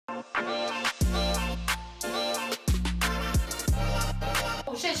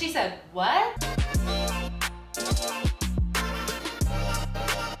Oh shit, she said, what?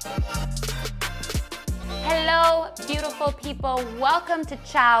 Hello, beautiful people. Welcome to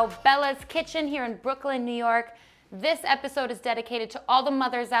Chow, Bella's Kitchen here in Brooklyn, New York. This episode is dedicated to all the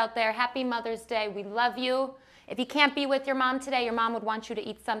mothers out there. Happy Mother's Day. We love you. If you can't be with your mom today, your mom would want you to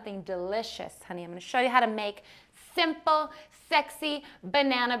eat something delicious, honey. I'm gonna show you how to make simple, sexy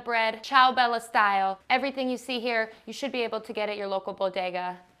banana bread, Chow Bella style. Everything you see here, you should be able to get at your local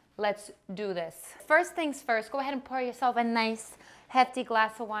bodega. Let's do this. First things first, go ahead and pour yourself a nice, hefty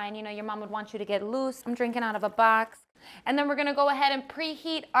glass of wine. You know, your mom would want you to get loose. I'm drinking out of a box. And then we're gonna go ahead and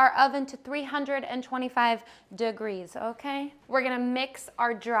preheat our oven to 325 degrees, okay? We're gonna mix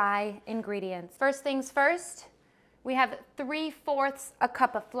our dry ingredients. First things first, we have 3/4 a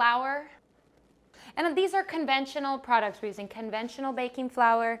cup of flour. And these are conventional products. We're using conventional baking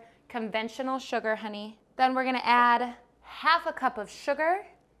flour, conventional sugar, honey. Then we're gonna add 1/2 cup of sugar.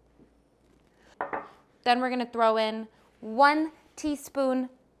 Then we're gonna throw in 1 teaspoon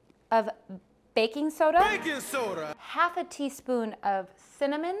of baking soda. Baking soda. 1/2 teaspoon of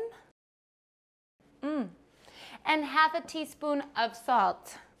cinnamon. And 1/2 teaspoon of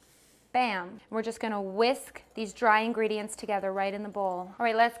salt. Bam. We're just gonna whisk these dry ingredients together right in the bowl. All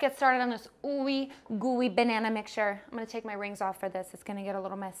right, let's get started on this ooey gooey banana mixture. I'm gonna take my rings off for this. It's gonna get a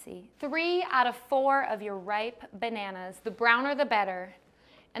little messy. 3 out of 4 of your ripe bananas. The browner the better.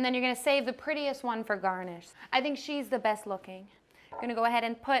 And then you're gonna save the prettiest one for garnish. I think she's the best looking. You're gonna go ahead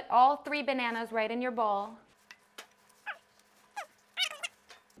and put all 3 bananas right in your bowl.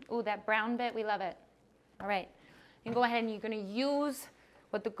 Ooh, that brown bit, we love it. All right, you can go ahead and you're gonna use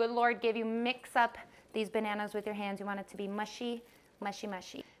what the good Lord gave you. Mix up these bananas with your hands. You want it to be mushy, mushy,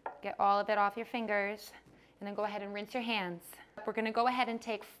 mushy. Get all of it off your fingers and then go ahead and rinse your hands. We're gonna go ahead and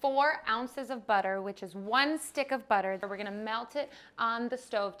take 4 ounces of butter, which is 1 stick of butter. We're gonna melt it on the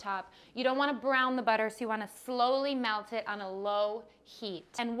stove top. You don't wanna brown the butter, so you wanna slowly melt it on a low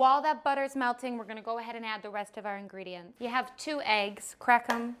heat. And while that butter's melting, we're gonna go ahead and add the rest of our ingredients. You have 2 eggs, crack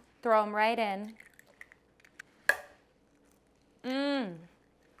them, throw them right in.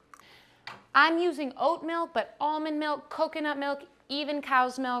 I'm using oat milk, but almond milk, coconut milk, even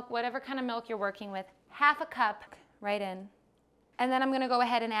cow's milk, whatever kind of milk you're working with. 1/2 cup right in. And then I'm gonna go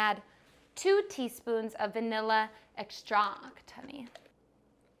ahead and add 2 teaspoons of vanilla extract, honey.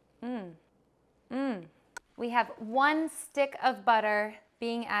 We have 1 stick of butter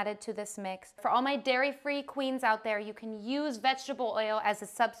being added to this mix. For all my dairy-free queens out there, you can use vegetable oil as a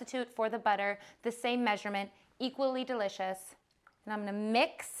substitute for the butter, the same measurement, equally delicious. And I'm gonna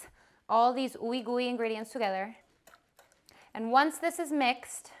mix all these ooey gooey ingredients together. And once this is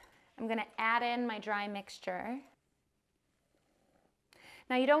mixed, I'm gonna add in my dry mixture.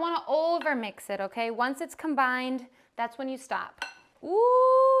 Now you don't wanna over mix it, okay? Once it's combined, that's when you stop.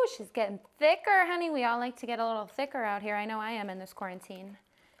 Ooh, she's getting thicker, honey. We all like to get a little thicker out here. I know I am in this quarantine.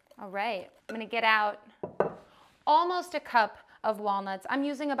 All right, I'm gonna get out almost a cup of walnuts. I'm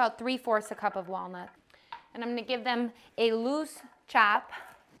using about 3/4 a cup of walnut. And I'm gonna give them a loose chop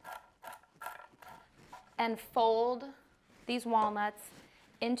and fold these walnuts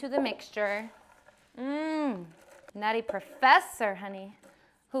into the mixture. Nutty Professor, honey.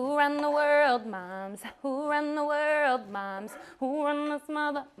 Who run the world, moms? Who run the world, moms? Who run this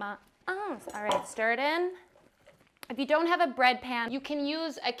mother, moms? All right, stir it in. If you don't have a bread pan, you can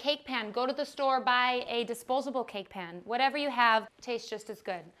use a cake pan. Go to the store, buy a disposable cake pan. Whatever you have tastes just as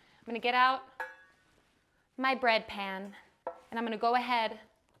good. I'm gonna get out my bread pan, and I'm gonna go ahead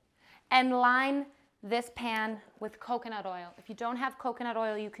and line this pan with coconut oil. If you don't have coconut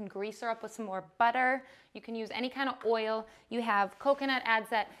oil, you can grease her up with some more butter. You can use any kind of oil you have. Coconut adds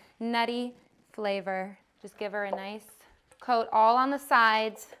that nutty flavor. Just give her a nice coat all on the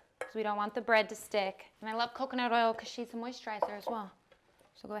sides because we don't want the bread to stick. And I love coconut oil because she's a moisturizer as well.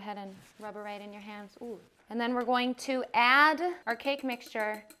 So go ahead and rub her right in your hands. Ooh. And then we're going to add our cake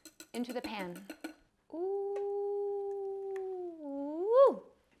mixture into the pan.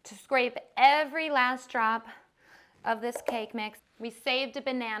 To scrape every last drop of this cake mix. We saved a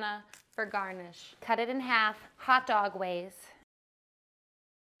banana for garnish. Cut it in half, hot dog ways.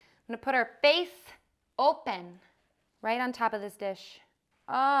 I'm gonna put her face open right on top of this dish.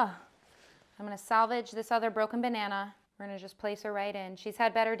 I'm gonna salvage this other broken banana. We're gonna just place her right in. She's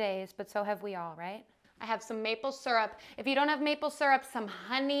had better days, but so have we all, right? I have some maple syrup. If you don't have maple syrup, some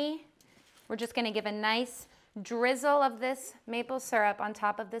honey. We're just gonna give a nice drizzle of this maple syrup on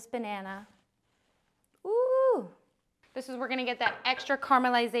top of this banana. Ooh. This is, we're gonna get that extra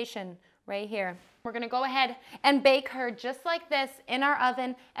caramelization right here. We're gonna go ahead and bake her just like this in our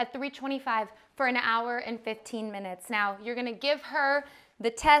oven at 325 for an hour and 15 minutes. Now, you're gonna give her The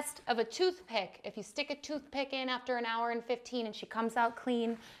test of a toothpick. If you stick a toothpick in after an hour and 15 and she comes out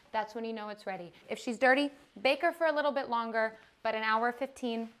clean, that's when you know it's ready. If she's dirty, bake her for a little bit longer, but an hour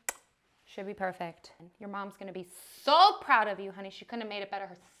 15 should be perfect. Your mom's gonna be so proud of you, honey. She couldn't have made it better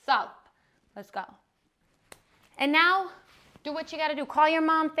herself. Let's go. And now, do what you gotta do. Call your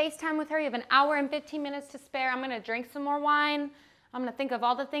mom, FaceTime with her. You have an hour and 15 minutes to spare. I'm gonna drink some more wine. I'm gonna think of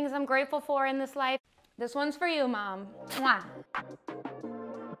all the things I'm grateful for in this life. This one's for you, Mom. Mwah.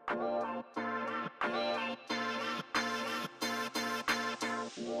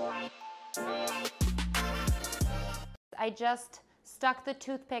 I just stuck the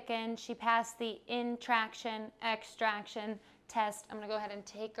toothpick in. She passed the intraction, extraction test. I'm gonna go ahead and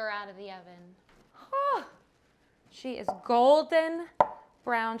take her out of the oven. Oh, she is golden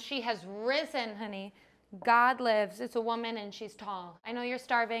brown. She has risen, honey. God lives. It's a woman and she's tall. I know you're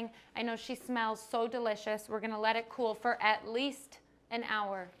starving. I know she smells so delicious. We're gonna let it cool for at least an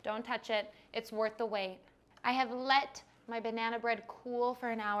hour. Don't touch it. It's worth the wait. I have let my banana bread cool for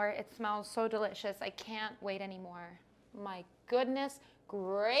an hour. It smells so delicious. I can't wait anymore. My goodness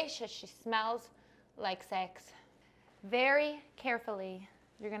gracious, she smells like sex. Very carefully,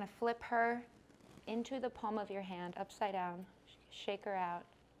 you're gonna flip her into the palm of your hand, upside down. Shake her out.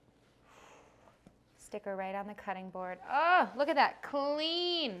 Stick her right on the cutting board. Oh, look at that,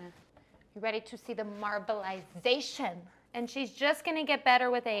 clean. You ready to see the marbleization? And she's just gonna get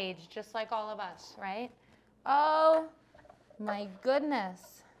better with age, just like all of us, right? Oh my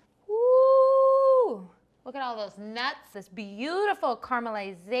goodness. Woo! Look at all those nuts, this beautiful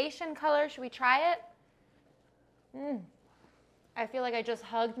caramelization color. Should we try it? I feel like I just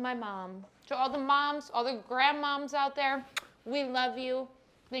hugged my mom. To all the moms, all the grandmoms out there, we love you.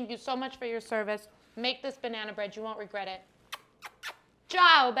 Thank you so much for your service. Make this banana bread, you won't regret it.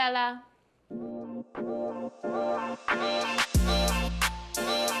 Ciao, Bella.